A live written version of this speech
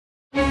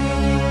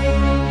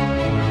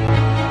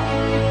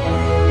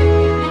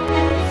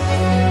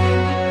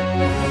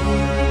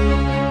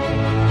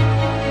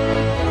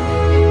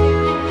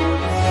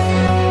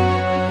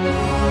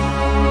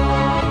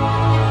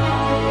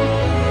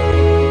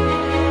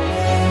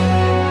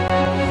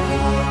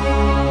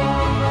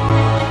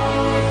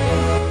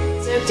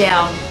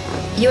Dale,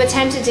 you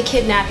attempted to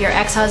kidnap your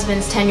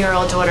ex-husband's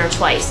 10-year-old daughter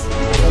twice.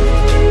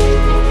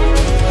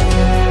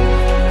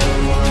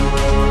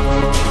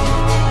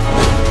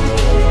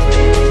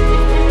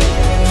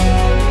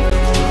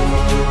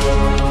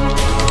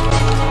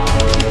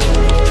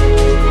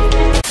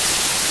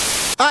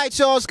 All right,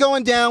 y'all, it's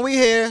going down. We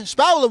here,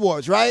 Spiral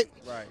Awards, right?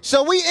 Right.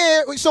 So we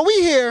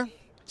here,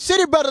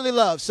 City of Brotherly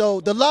Love. So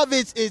the love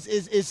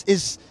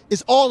is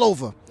all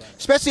over, right,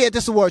 especially at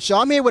this award show.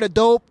 I'm here with a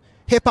dope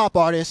hip hop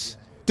artist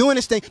doing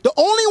this thing. The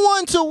only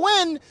one to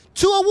win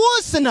 2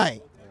 awards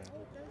tonight.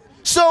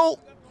 So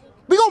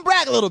we gonna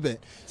brag a little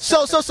bit.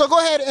 So go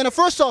ahead and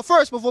first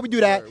before we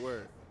do that,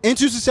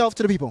 introduce yourself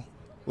to the people.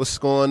 What's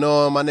going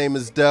on? My name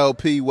is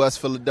Dell-P, West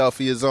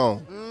Philadelphia's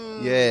own.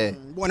 Yeah.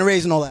 Born and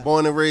raised and all that.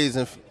 Born and raised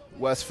in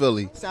West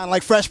Philly. Sound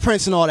like Fresh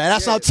Prince and all that.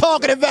 That's what I'm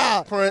talking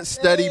about. Prince,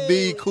 Steady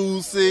B,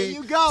 Cool C,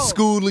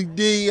 Schooly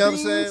D, you know what I'm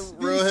saying?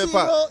 Real hip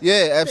hop.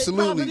 Yeah,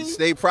 absolutely.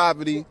 State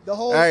property. The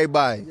whole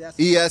everybody.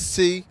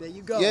 EST. There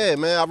you go. Yeah,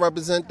 man, I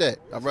represent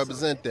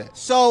that.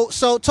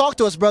 So talk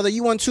to us, brother.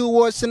 You won 2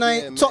 awards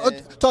tonight.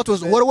 Yeah, talk to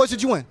us. What awards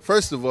did you win?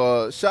 First of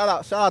all,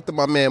 shout out to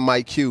my man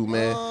Mike Q,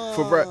 man,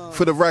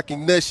 for the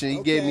recognition.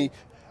 He gave me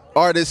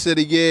Artist of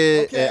the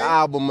Year and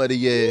Album of the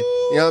Year.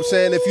 You know what I'm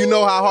saying? If you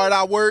know how hard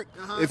I work,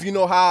 if you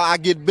know how I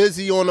get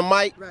busy on the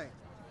mic,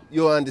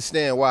 you'll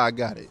understand why I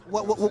got it.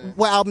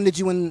 What album did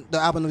you win the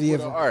Album of the Year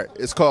for? Art.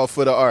 It's called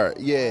For the Art.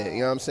 Yeah, you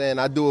know what I'm saying?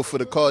 I do it for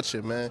the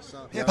culture, man.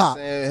 Hip hop.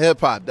 Hip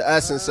hop, the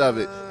essence of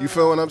it. You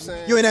feel what I'm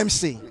saying? You're an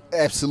MC.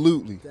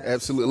 Absolutely.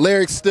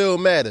 Lyrics still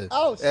matter.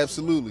 Oh,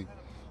 absolutely.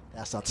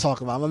 That's what I'm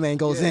talking about. My man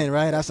goes in,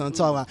 right? That's what I'm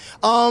talking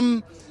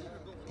about.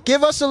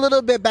 Give us a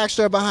little bit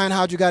backstory behind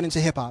how you got into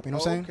hip hop. You know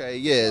what I'm saying? Okay,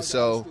 yeah.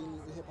 So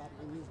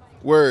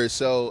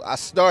I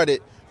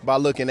started by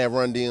looking at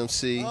Run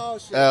DMC,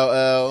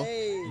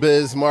 LL,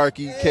 Biz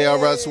Markie,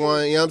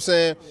 KRS-One. You know what I'm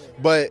saying?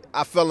 But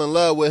I fell in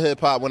love with hip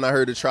hop when I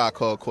heard a Tribe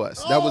Called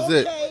Quest. That was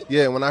it.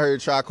 Yeah, when I heard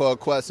a Tribe Called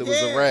Quest, it was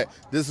a rap.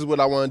 This is what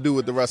I want to do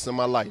with the rest of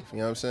my life. You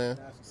know what I'm saying?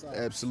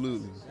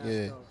 Absolutely.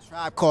 Yeah.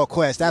 Tribe Called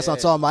Quest. That's what I'm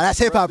talking about. That's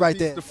hip hop right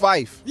there. The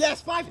Fife.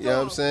 Yes, Fife. You know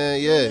what I'm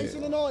saying? Yeah.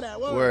 That.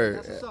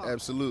 Word.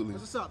 Absolutely.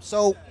 That's what's up.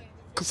 So,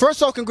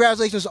 first off,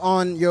 congratulations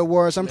on your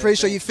awards. I'm pretty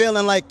sure you're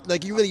feeling like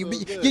you really, you know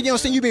what I'm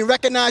saying? You've been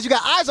recognized. You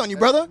got eyes on you,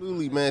 brother.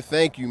 Absolutely, man.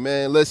 Thank you,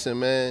 man. Listen,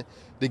 man.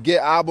 To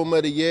get Album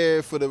of the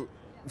Year for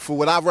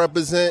what I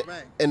represent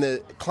and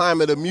the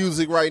climate of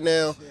music right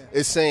now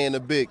is saying a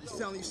big. It's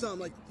telling you something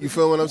like you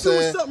feel what I'm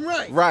saying? Doing something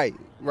right.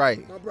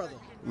 Right. My brother.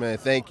 Man,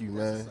 thank you,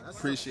 man.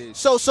 Appreciate it.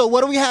 So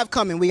what do we have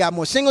coming? We got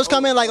more singles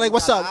coming? Like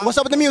what's up? What's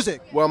up with the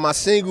music? Well, my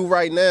single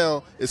right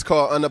now is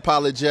called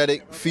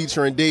Unapologetic,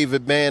 featuring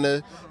David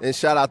Banner. And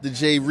shout out to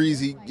Jay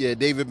Reezy. Yeah,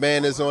 David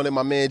Banner's on it,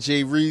 my man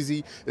Jay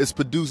Reezy. It's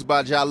produced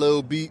by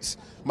Jalil Beats.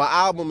 My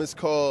album is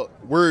called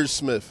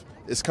Wordsmith.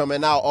 It's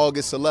coming out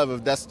August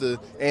 11th. That's the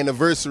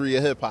anniversary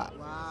of hip-hop.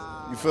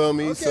 You feel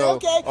me?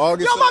 Okay.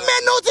 August Yo, my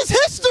man knows his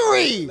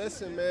history.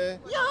 Listen, man.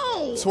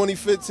 Yo.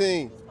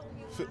 2015.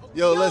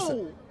 Yo,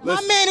 listen. My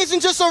man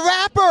isn't just a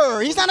rapper.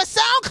 He's not a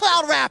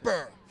SoundCloud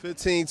rapper.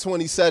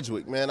 1520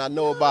 Sedgwick, man. I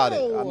know about it.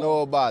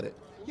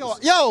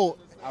 Yo,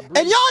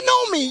 and y'all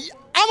know me.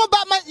 I'm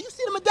about you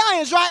see the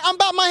medallions, right? I'm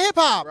about my hip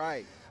hop.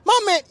 Right. My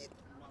man,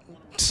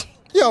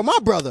 yo, my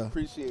brother.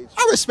 Appreciate you.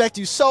 I respect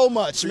you so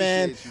much,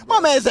 man. My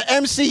man is an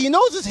MC. He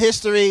knows his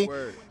history.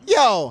 Word.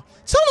 Yo,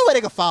 tell them where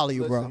they can follow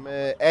you, bro.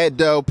 Man, at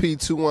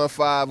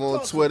Dell-P215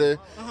 on Twitter.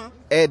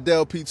 At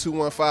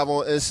Dell-P215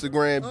 on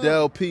Instagram.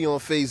 Dell-P on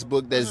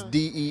Facebook. That's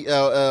DELLPEE.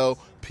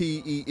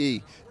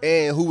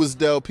 And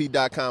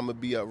whoisdell-p.com will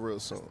be up real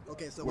soon.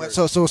 Okay, so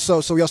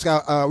we also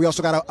got a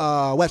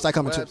website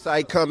coming too.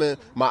 Website coming.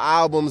 My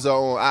albums are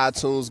on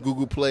iTunes,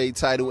 Google Play,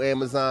 Tidal,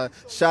 Amazon.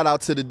 Shout out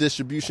to the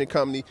distribution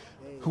company,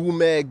 Who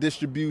Mag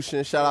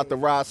Distribution. Shout out to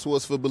Rod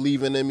Source for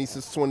believing in me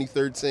since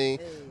 2013.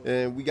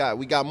 And we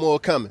got more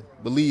coming.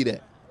 Believe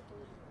that.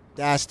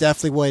 That's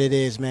definitely what it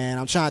is, man.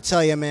 I'm trying to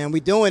tell you, man. We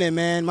doing it,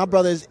 man. My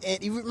brother's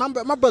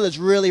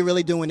really,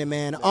 really doing it,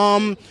 man.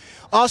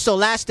 Also,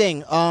 last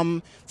thing,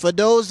 for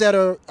those that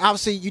are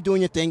obviously you doing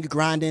your thing, you're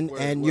grinding,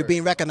 and you're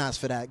being recognized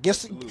for that. Get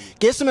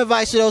some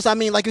advice to those. I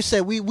mean, like you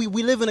said, we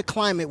live in a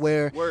climate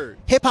where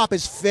hip hop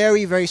is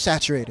very, very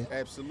saturated.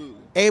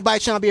 Absolutely. Everybody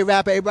trying to be a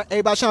rapper.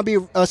 Everybody trying to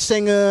be a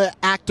singer,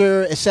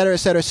 actor, et cetera, et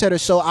cetera, et cetera.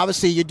 So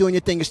obviously, you're doing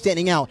your thing. You're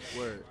standing out.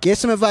 Get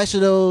some advice to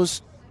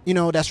those, you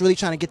know, that's really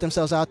trying to get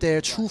themselves out there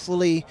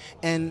truthfully,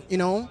 and you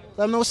know,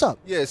 let them know what's up.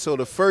 Yeah. So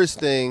the first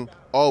thing,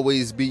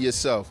 always be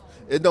yourself.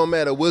 It don't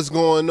matter what's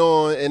going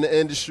on in the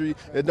industry.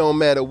 It don't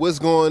matter what's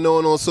going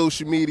on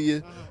social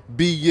media.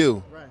 Be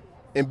you.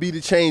 And be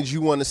the change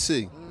you want to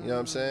see. You know what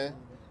I'm saying?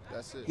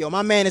 That's it. Yo,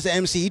 my man is an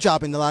MC. He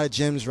dropping a lot of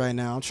gems right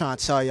now. I'm trying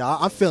to tell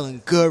y'all, I'm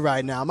feeling good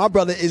right now. My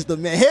brother is the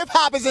man. Hip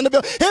hop is in the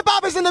building. Hip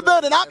hop is in the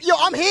building.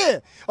 I'm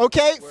here.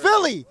 Okay,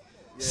 Philly.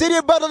 City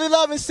of Brotherly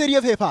Love and City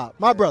of Hip Hop.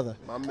 My brother.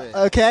 My man.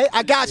 Okay,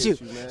 I got you.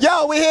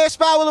 Yo, we're here,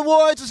 Spiral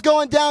Awards. It's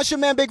going down. It's your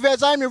man, Big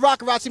Vegg. I'm your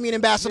Rockarazzi Mean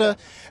Ambassador.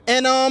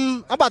 And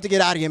I'm about to get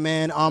out of here,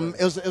 man.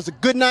 It was a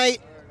good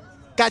night.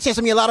 Got a chance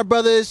to meet a lot of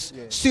brothers,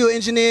 studio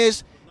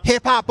engineers.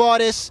 hip hop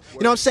artists, you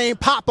know what I'm saying,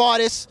 pop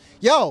artists.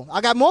 Yo, I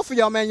got more for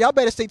y'all, man. Y'all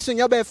better stay tuned.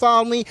 Y'all better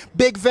follow me.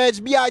 Big Vegg,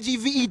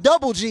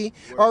 Bigve.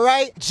 All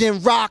right? Jim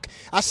Rock,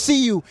 I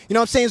see you. You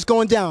know what I'm saying? It's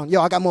going down.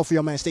 Yo, I got more for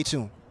y'all, man. Stay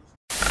tuned.